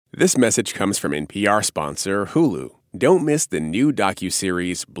This message comes from NPR sponsor Hulu. Don't miss the new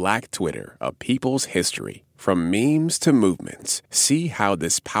docuseries Black Twitter, A People's History. From memes to movements, see how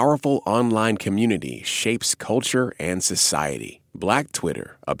this powerful online community shapes culture and society. Black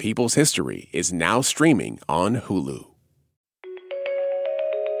Twitter, A People's History is now streaming on Hulu.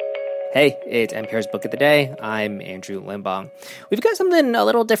 Hey, it's NPR's Book of the Day. I'm Andrew Limbaugh. We've got something a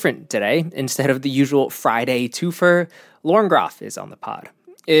little different today. Instead of the usual Friday twofer, Lauren Groff is on the pod.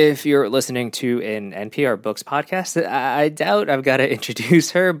 If you're listening to an NPR Books podcast, I doubt I've got to introduce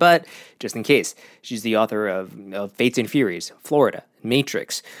her, but just in case, she's the author of Fates and Furies, Florida,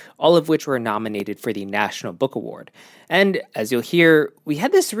 Matrix, all of which were nominated for the National Book Award. And as you'll hear, we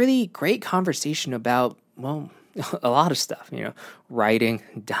had this really great conversation about, well, a lot of stuff, writing,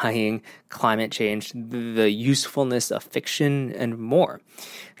 dying, climate change, the usefulness of fiction, and more.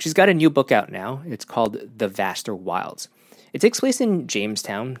 She's got a new book out now. It's called The Vaster Wilds. It takes place in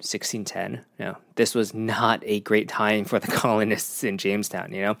Jamestown, 1610. Now, this was not a great time for the colonists in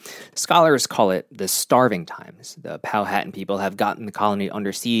Jamestown, Scholars call it the starving times. The Powhatan people have gotten the colony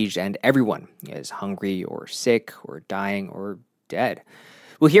under siege, and everyone is hungry or sick or dying or dead.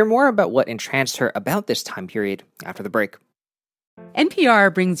 We'll hear more about what entranced her about this time period after the break.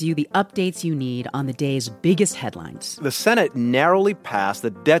 NPR brings you the updates you need on the day's biggest headlines. The Senate narrowly passed the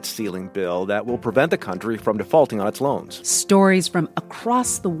debt ceiling bill that will prevent the country from defaulting on its loans. Stories from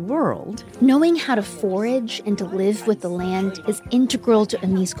across the world. Knowing how to forage and to live with the land is integral to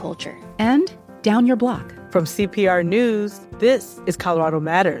Amis culture. And down your block. From CPR News, this is Colorado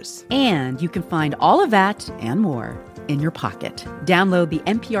Matters. And you can find all of that and more in your pocket. Download the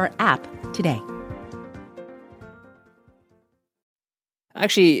NPR app today. I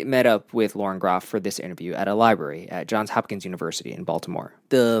actually met up with Lauren Groff for this interview at a library at Johns Hopkins University in Baltimore.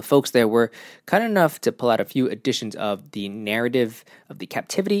 The folks there were kind enough to pull out a few editions of the narrative of the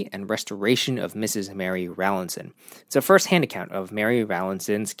captivity and restoration of Mrs. Mary Rowlandson. It's a first-hand account of Mary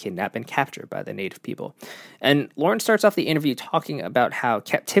Rowlandson's kidnap and capture by the native people. And Lauren starts off the interview talking about how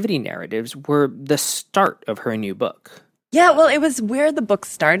captivity narratives were the start of her new book. Yeah, well, it was where the book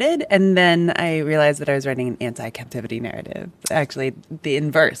started, and then I realized that I was writing an anti-captivity narrative. Actually, the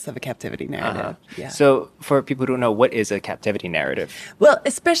inverse of a captivity narrative. Yeah. So, for people who don't know, what is a captivity narrative? Well,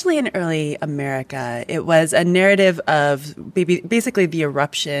 especially in early America, it was a narrative of basically the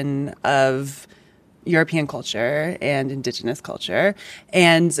eruption of European culture and indigenous culture.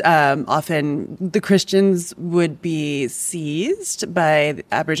 And often the Christians would be seized by the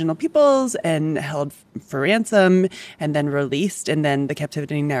Aboriginal peoples and held for ransom and then released. And then the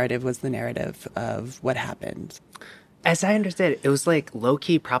captivity narrative was the narrative of what happened. As I understand it, it was like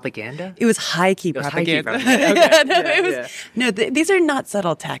low-key propaganda? It was high-key propaganda. These are not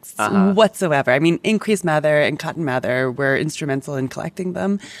subtle texts whatsoever. I mean, Increase Mather and Cotton Mather were instrumental in collecting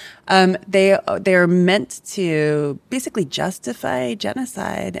them. They are meant to basically justify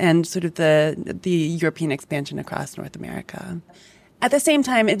genocide and sort of the European expansion across North America. At the same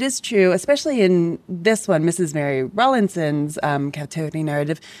time, it is true, especially in this one, Mrs. Mary Rowlandson's captivity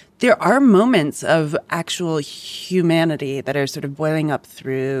narrative, there are moments of actual humanity that are sort of boiling up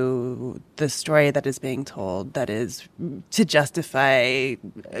through the story that is being told that is to justify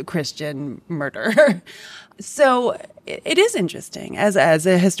Christian murder. So it is interesting as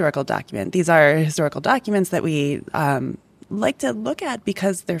a historical document. These are historical documents that we like to look at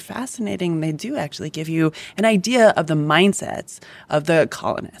because they're fascinating. They do actually give you an idea of the mindsets of the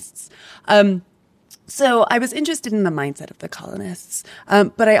colonists. So I was interested in the mindset of the colonists,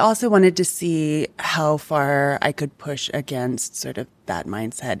 but I also wanted to see how far I could push against sort of that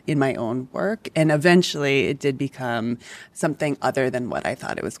mindset in my own work. And eventually it did become something other than what I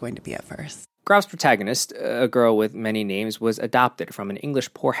thought it was going to be at first. Groff's protagonist, a girl with many names, was adopted from an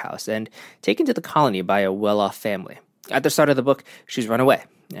English poorhouse and taken to the colony by a well-off family. At the start of the book, she's run away,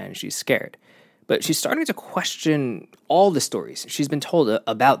 and she's scared. But she's starting to question all the stories she's been told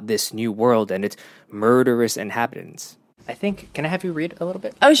about this new world and its murderous inhabitants. Can I have you read a little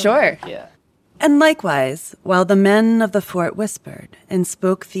bit? Oh, sure. Yeah. And likewise, while the men of the fort whispered and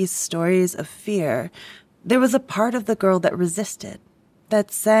spoke these stories of fear, there was a part of the girl that resisted,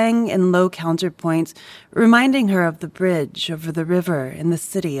 that sang in low counterpoint, reminding her of the bridge over the river in the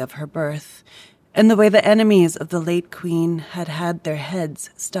city of her birth, and the way the enemies of the late queen had had their heads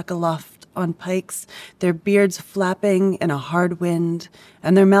stuck aloft on pikes, their beards flapping in a hard wind,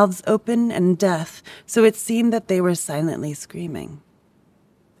 and their mouths open and deaf, so it seemed that they were silently screaming.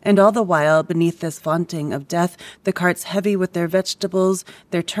 And all the while, beneath this vaunting of death, the carts heavy with their vegetables,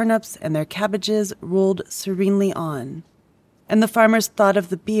 their turnips, and their cabbages rolled serenely on. And the farmers thought of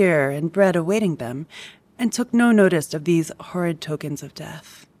the beer and bread awaiting them, and took no notice of these horrid tokens of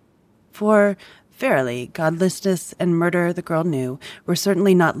death. For verily, godlessness and murder, the girl knew, were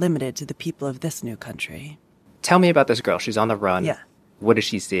certainly not limited to the people of this new country. Tell me about this girl. She's on the run. Yeah. What is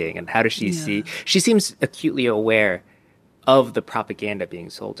she seeing, and how does she see? She seems acutely aware of the propaganda being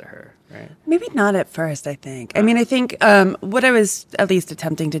sold to her, right? Maybe not at first, I think. I mean, I think what I was at least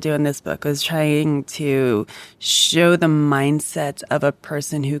attempting to do in this book was trying to show the mindset of a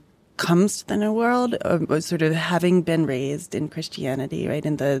person who comes to the New World, sort of having been raised in Christianity, right,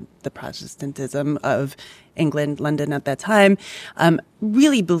 in the Protestantism of England, London at that time,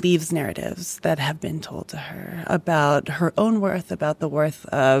 really believes narratives that have been told to her about her own worth, about the worth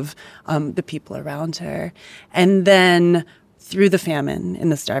of the people around her. And then through the famine in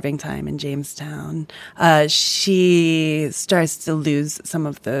the starving time in Jamestown, she starts to lose some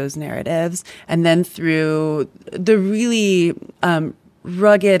of those narratives. And then through the really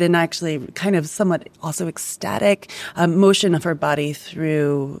rugged and actually kind of somewhat also ecstatic motion of her body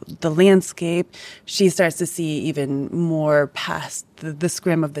through the landscape, she starts to see even more past the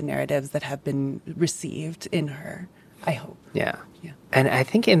scrim of the narratives that have been received in her, I hope. Yeah. And I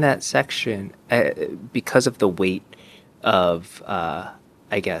think in that section, because of the weight of,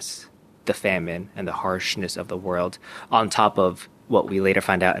 I guess, the famine and the harshness of the world, on top of what we later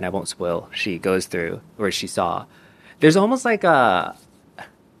find out, and I won't spoil, she goes through, or she saw, there's almost like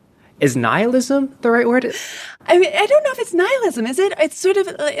is nihilism the right word? I mean, I don't know if it's nihilism, is it? It's sort of,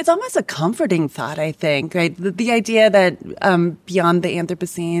 it's almost a comforting thought, I think, right? The idea that beyond the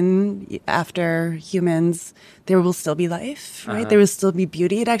Anthropocene, after humans, there will still be life, right? There will still be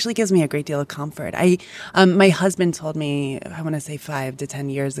beauty. It actually gives me a great deal of comfort. My husband told me, I want to say 5 to 10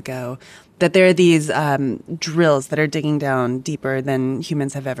 years ago, that there are these drills that are digging down deeper than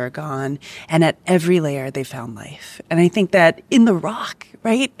humans have ever gone. And at every layer, they found life. And I think that in the rock,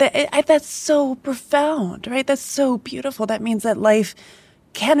 right, that's so profound, right? That's so beautiful. That means that life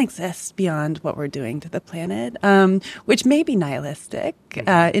can exist beyond what we're doing to the planet, which may be nihilistic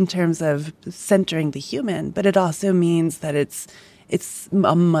in terms of centering the human, but it also means that it's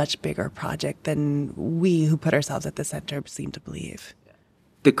a much bigger project than we who put ourselves at the center seem to believe.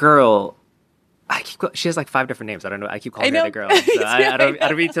 The girl, she has like 5 different names. I don't know. I keep calling her the girl. So I don't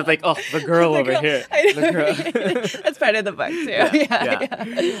mean to like, the girl over here. The girl. That's part of the book too.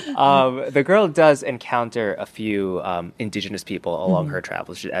 Yeah. The girl does encounter a few indigenous people along her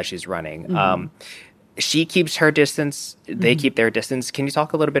travels as she's running. She keeps her distance. They keep their distance. Can you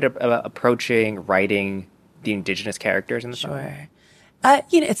talk a little bit about approaching writing the indigenous characters in the film? Sure.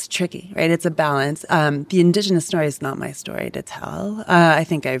 It's tricky, right? It's a balance. The indigenous story is not my story to tell. I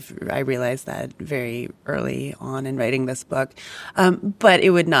think I realized that very early on in writing this book. But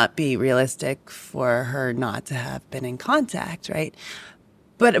it would not be realistic for her not to have been in contact, right?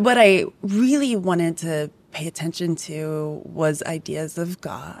 But what I really wanted to pay attention to was ideas of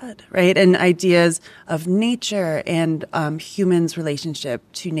God, right? And ideas of nature and humans' relationship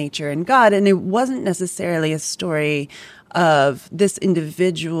to nature and God. And it wasn't necessarily a story of this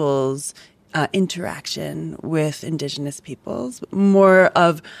individual's interaction with indigenous peoples, more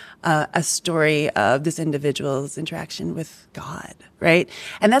of a story of this individual's interaction with God, right?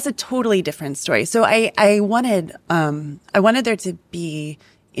 And that's a totally different story. So I wanted there to be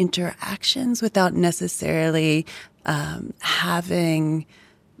interactions without necessarily having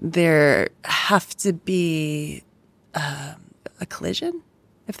there have to be a collision,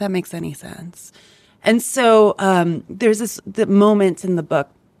 if that makes any sense. And so there's the moment in the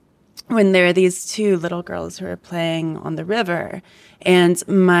book when there are these 2 little girls who are playing on the river, and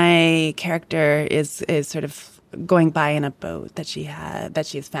my character is sort of going by in a boat that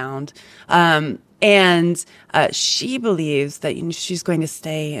she's found. And she believes that she's going to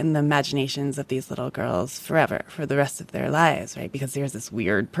stay in the imaginations of these little girls forever, for the rest of their lives, right? Because there's this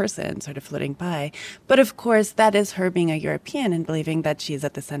weird person sort of floating by. But of course, that is her being a European and believing that she's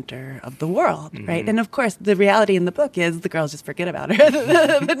at the center of the world, right? And of course, the reality in the book is the girls just forget about her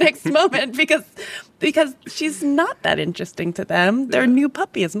the next moment because she's not that interesting to them. Their new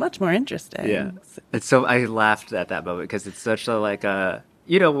puppy is much more interesting. Yeah. And so I laughed at that moment because it's such a like a...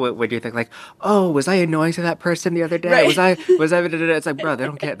 You know, when you think like, oh, was I annoying to that person the other day? Right. Was I? It's like, bro, they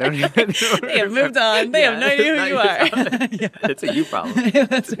don't care. They have moved on. They have no idea who you are. It's a you problem.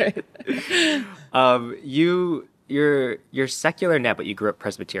 That's right. You're secular now, but you grew up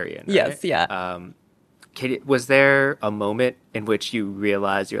Presbyterian, right? Yes, yeah. Was there a moment in which you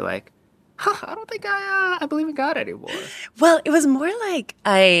realized you're like, I don't think I believe in God anymore. Well, it was more like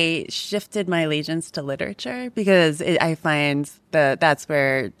I shifted my allegiance to literature because I find that's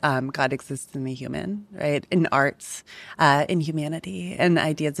where God exists in the human, right? In arts, in humanity, and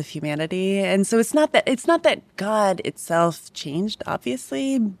ideas of humanity. And so it's not that God itself changed,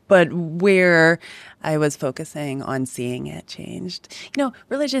 obviously, but where I was focusing on seeing it changed.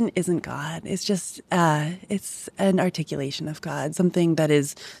 Religion isn't God. It's just it's an articulation of God, something that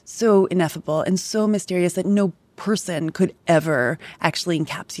is so ineffable and so mysterious that no person could ever actually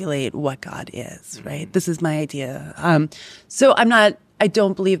encapsulate what God is, right? This is my idea. So I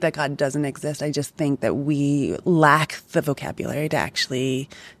don't believe that God doesn't exist. I just think that we lack the vocabulary to actually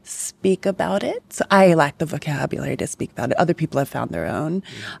speak about it. So I lack the vocabulary to speak about it. Other people have found their own.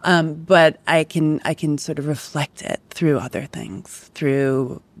 But I can sort of reflect it through other things,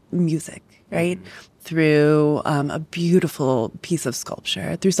 through music, right? Through a beautiful piece of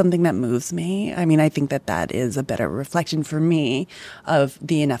sculpture, through something that moves me. I mean, I think that is a better reflection for me of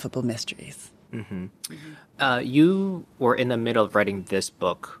the ineffable mysteries. You were in the middle of writing this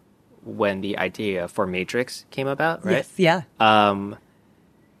book when the idea for Matrix came about, right? Yes, yeah.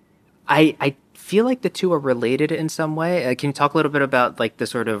 I feel like the two are related in some way. Can you talk a little bit about like the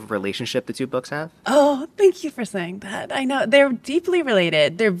sort of relationship the two books have? Oh, thank you for saying that. I know they're deeply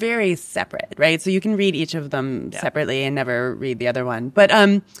related. They're very separate, right? So you can read each of them separately and never read the other one. But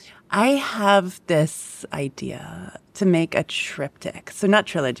I have this idea to make a triptych. So not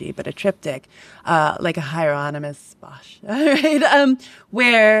trilogy, but a triptych, like a Hieronymus Bosch, right?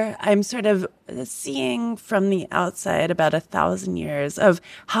 Where I'm sort of seeing from the outside about 1,000 years of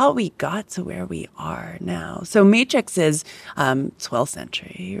how we got to where we are now. So Matrix is 12th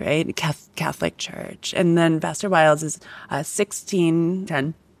century, right? Catholic Church. And then Vaster Wilds is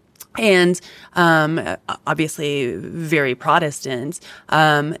 1610. And obviously very Protestant.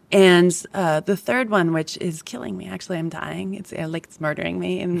 And the third one, which is killing me, actually I'm dying, it's murdering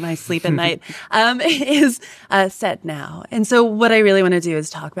me in my sleep at night, is set now. And so what I really want to do is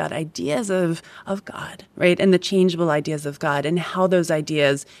talk about ideas of God, right? And the changeable ideas of God and how those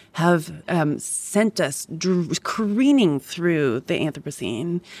ideas have sent us careening through the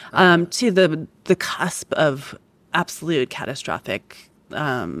Anthropocene to the cusp of absolute catastrophic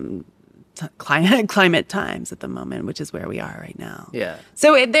climate times at the moment, which is where we are right now. Yeah.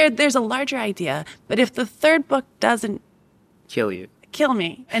 So there's a larger idea, but if the third book doesn't kill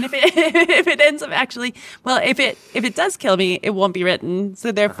me, and if it ends up actually, well, if it does kill me, it won't be written.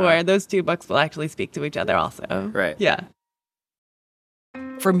 So therefore, those two books will actually speak to each other also. Right. Yeah.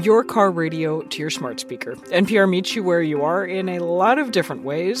 From your car radio to your smart speaker, NPR meets you where you are in a lot of different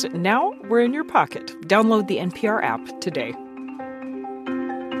ways. Now we're in your pocket. Download the NPR app today.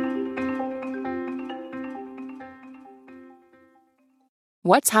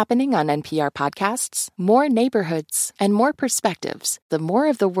 What's happening on NPR podcasts? More neighborhoods and more perspectives. The more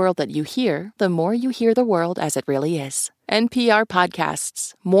of the world that you hear, the more you hear the world as it really is. NPR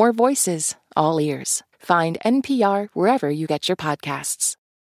podcasts. More voices, all ears. Find NPR wherever you get your podcasts.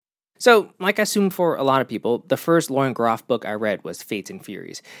 So, like I assume for a lot of people, the first Lauren Groff book I read was Fates and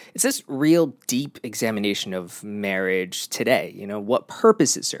Furies. It's this real deep examination of marriage today. What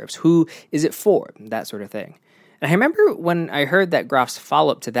purpose it serves, who is it for, that sort of thing. And I remember when I heard that Groff's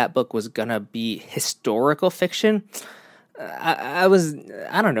follow-up to that book was gonna be historical fiction, I was,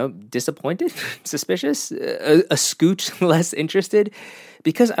 disappointed, suspicious, a scooch less interested,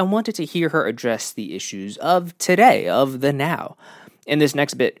 because I wanted to hear her address the issues of today, of the now. In this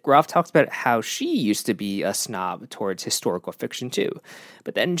next bit, Groff talks about how she used to be a snob towards historical fiction too.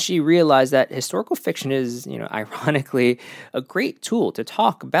 But then she realized that historical fiction is, ironically, a great tool to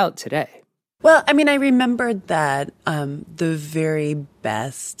talk about today. Well, I mean, I remembered that the very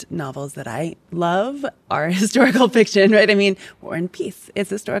best novels that I love are historical fiction, right? I mean, War and Peace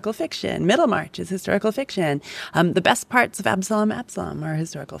is historical fiction. Middlemarch is historical fiction. The best parts of Absalom are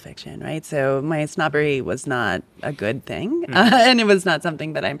historical fiction, right? So my snobbery was not a good thing, and it was not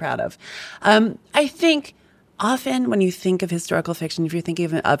something that I'm proud of. I think often when you think of historical fiction, if you're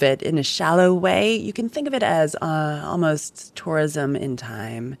thinking of it in a shallow way, you can think of it as almost tourism in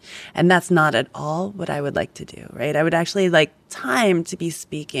time. And that's not at all what I would like to do, right? I would actually like time to be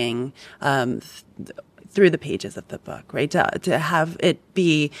speaking through the pages of the book, right? To have it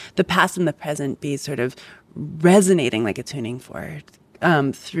be, the past and the present be sort of resonating like a tuning fork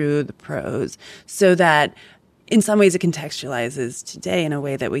through the prose, so that in some ways, it contextualizes today in a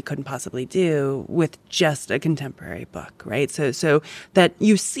way that we couldn't possibly do with just a contemporary book, right? So that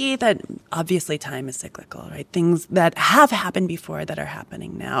you see that obviously time is cyclical, right? Things that have happened before that are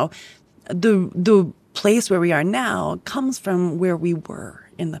happening now. The place where we are now comes from where we were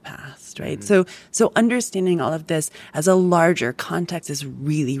in the past, right? So understanding all of this as a larger context is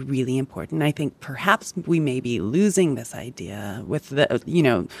really, really important. I think perhaps we may be losing this idea with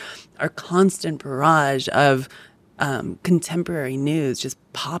the, our constant barrage of contemporary news just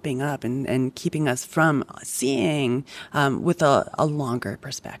popping up and keeping us from seeing with a longer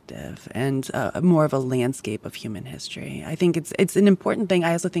perspective and more of a landscape of human history. I think it's an important thing.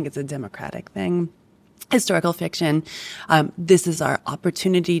 I also think it's a democratic thing. Historical fiction, this is our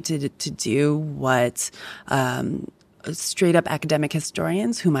opportunity to do what straight up academic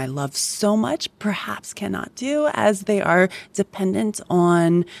historians, whom I love so much, perhaps cannot do, as they are dependent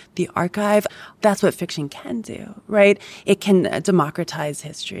on the archive. That's what fiction can do, right? It can democratize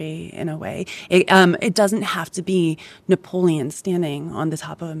history in a way. It doesn't have to be Napoleon standing on the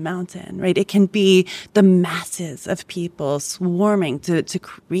top of a mountain, right? It can be the masses of people swarming to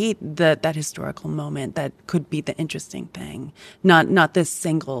create that historical moment that could be the interesting thing, not this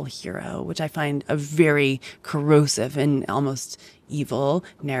single hero, which I find a very corrosive and almost evil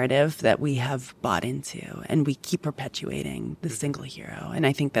narrative that we have bought into, and we keep perpetuating the single hero. And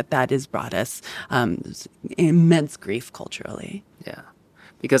I think that has brought us immense grief culturally. Yeah,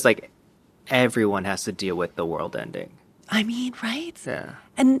 because everyone has to deal with the world ending. I mean, right? Yeah.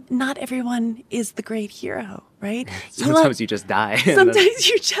 And not everyone is the great hero, right? Sometimes you just die. Sometimes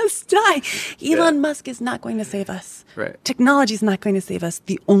you just die. Elon Musk is not going to save us. Right. Technology is not going to save us.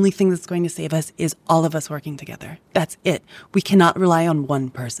 The only thing that's going to save us is all of us working together. That's it. We cannot rely on one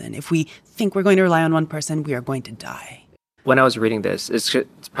person. If we think we're going to rely on one person, we are going to die. When I was reading this, it's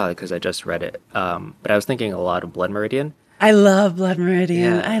probably because I just read it, but I was thinking a lot of Blood Meridian. I love Blood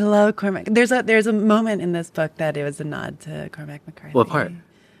Meridian. Yeah. I love Cormac. There's a moment in this book that it was a nod to Cormac McCarthy. What part?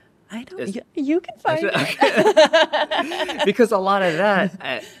 I don't. You can find it. Okay. Because a lot of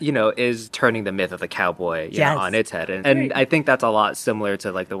that, is turning the myth of the cowboy on its head, and I think that's a lot similar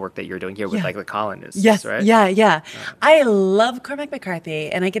to the work that you're doing here with the colonists. Yes, right? Yeah. I love Cormac McCarthy,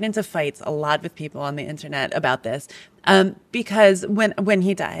 and I get into fights a lot with people on the internet about this, because when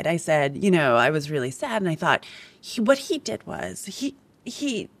he died, I said, I was really sad, and I thought what he did was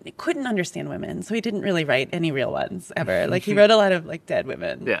he couldn't understand women, so he didn't really write any real ones ever. He wrote a lot of dead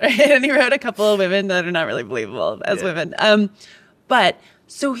women, right? And he wrote a couple of women that are not really believable as women. But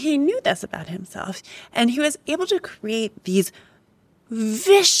so he knew this about himself, and he was able to create these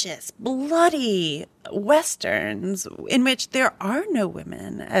vicious, bloody westerns in which there are no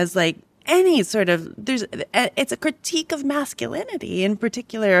women as any sort of, it's a critique of masculinity, in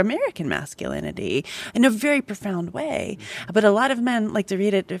particular American masculinity, in a very profound way. But a lot of men like to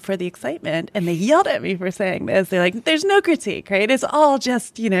read it for the excitement, and they yelled at me for saying this. They're like, there's no critique, right? It's all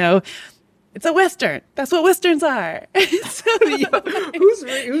just, it's a Western. That's what Westerns are. Who's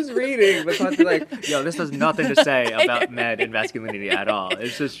reading? Because this has nothing to say about men and masculinity at all.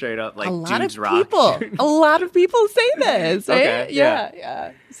 It's just straight up dudes rock. A lot of people say this, right? Okay,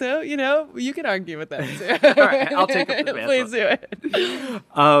 yeah. So, you can argue with that too. All right, I'll take up the mantle. Please do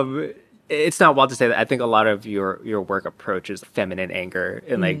it. It's not wild to say that I think a lot of your work approaches feminine anger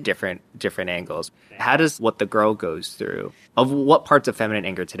in different angles. How does what the girl goes through, of what parts of feminine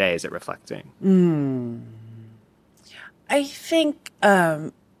anger today is it reflecting? I think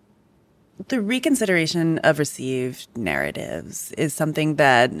the reconsideration of received narratives is something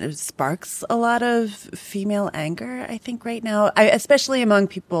that sparks a lot of female anger, I think, right now, especially among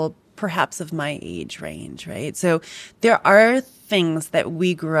people perhaps of my age range, right? So there are things that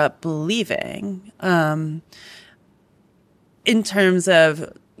we grew up believing in terms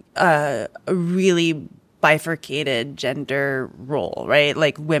of a really bifurcated gender role, right?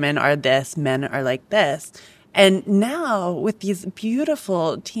 Women are this, men are like this. And now with these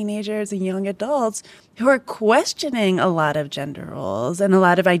beautiful teenagers and young adults who are questioning a lot of gender roles and a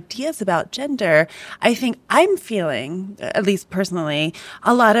lot of ideas about gender, I think I'm feeling, at least personally,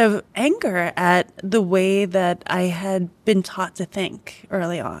 a lot of anger at the way that I had been taught to think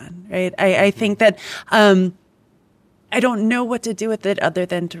early on, right? I think that I don't know what to do with it other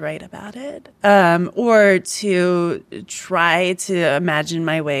than to write about it, or to try to imagine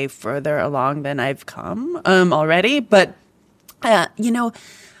my way further along than I've come already. But,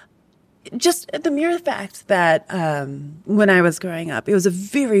 just the mere fact that when I was growing up, it was a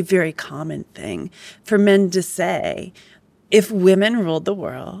very, very common thing for men to say, if women ruled the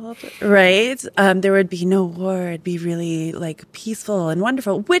world, right, there would be no war. It'd be really peaceful and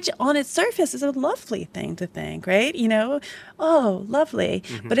wonderful, which on its surface is a lovely thing to think, right? Oh, lovely.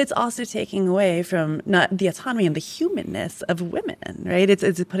 Mm-hmm. But it's also taking away from not the autonomy and the humanness of women, right?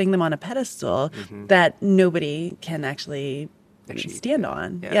 It's putting them on a pedestal that nobody can actually stand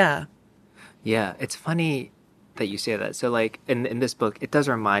on. Yeah. Yeah, it's funny that you say that. So like in this book, it does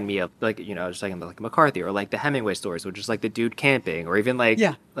remind me of like, I was talking about like McCarthy or like the Hemingway stories, which is like the dude camping, or even like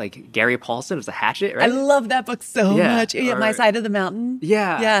Gary Paulson was a Hatchet, right? I love that book so much. Or, My Side of the Mountain.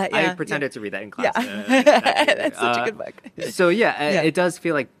 Yeah. I pretended to read that in class. That's such a good book. So it does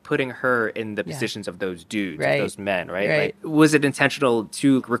feel like putting her in the positions of those dudes, of those men, right? Like, was it intentional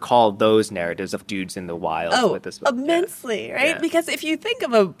to recall those narratives of dudes in the wild with this book? Immensely, right? Because if you think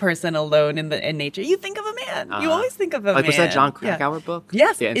of a person alone in nature, you think of a man. You always think of a man. Was that John Krakauer book?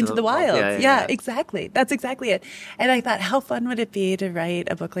 Yes, Into the Wild. Yeah, exactly. That's exactly it. And I thought, how fun would it be to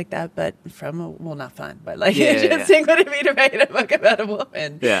write a book like that, but not fun, but like interesting would it be to write a book about a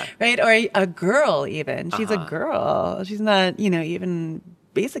woman? Yeah. Right? Or a girl even. She's a girl. She's not, even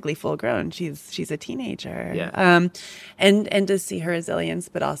basically full grown. She's a teenager. Yeah. And to see her resilience,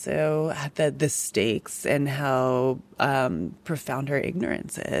 but also the stakes and how profound her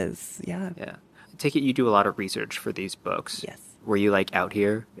ignorance is. Yeah. Yeah. I take it you do a lot of research for these books. Yes. Were you like out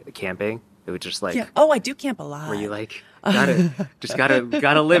here camping? It was just like I do camp a lot. Were you like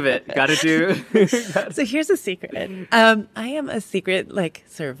gotta live it, gotta do? So here's a secret. I am a secret like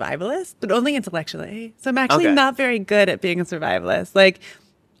survivalist, but only intellectually. So I'm actually not very good at being a survivalist. Like,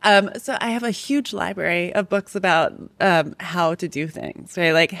 so I have a huge library of books about how to do things,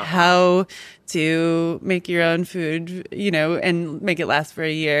 right? Like how to make your own food, and make it last for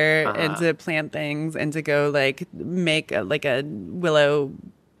a year, and to plant things, and to go like make a willow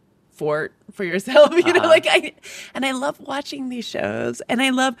fort for yourself, I love watching these shows. And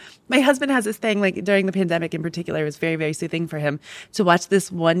my husband has this thing, like during the pandemic in particular, it was very, very soothing for him to watch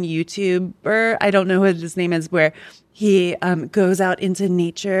this one YouTuber, I don't know what his name is, where he goes out into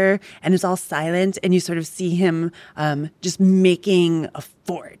nature and it's all silent, and you sort of see him just making a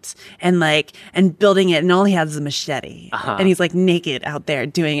fort and building it, and all he has is a machete, and he's like naked out there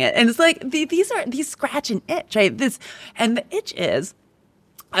doing it. And it's like these scratch and itch, right? And the itch is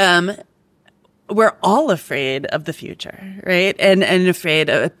we're all afraid of the future, right? And afraid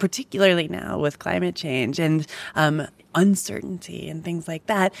of, particularly now with climate change and uncertainty and things like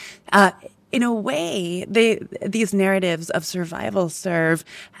that. In a way, these narratives of survival serve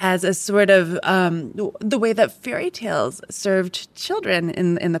as a sort of the way that fairy tales served children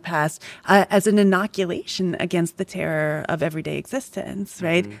in the past, as an inoculation against the terror of everyday existence,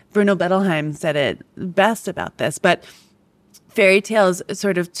 right? Mm-hmm. Bruno Bettelheim said it best about this, but fairy tales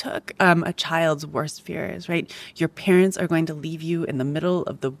sort of took a child's worst fears, right? Your parents are going to leave you in the middle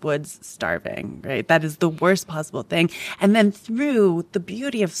of the woods starving, right? That is the worst possible thing. And then through the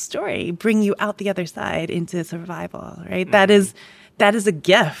beauty of story, bring you out the other side into survival, right? Mm-hmm. That is a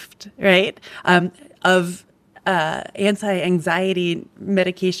gift, right? Of anti-anxiety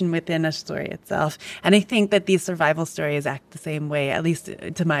medication within a story itself. And I think that these survival stories act the same way, at least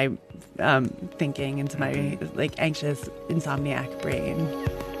to my thinking and to my anxious insomniac brain.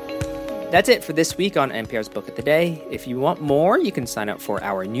 That's it for this week on NPR's Book of the Day. If you want more, you can sign up for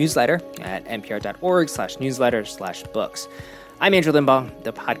our newsletter at npr.org/newsletter/books. I'm Andrew Limbaugh.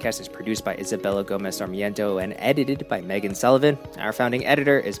 The podcast is produced by Isabella Gomez Sarmiento and edited by Megan Sullivan. Our founding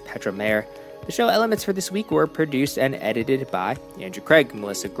editor is Petra Mayer. The show elements for this week were produced and edited by Andrew Craig,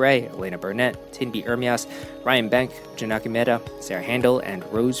 Melissa Gray, Elena Burnett, Tinby Ermias, Ryan Bank, Janaki Mehta, Sarah Handel, and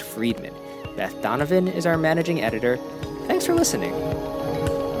Rose Friedman. Beth Donovan is our managing editor. Thanks for listening.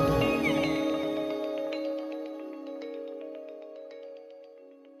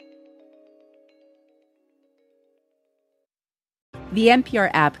 The NPR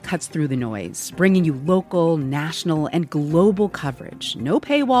app cuts through the noise, bringing you local, national, and global coverage. No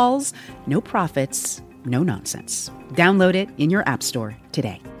paywalls, no profits, no nonsense. Download it in your app store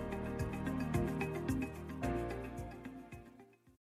today.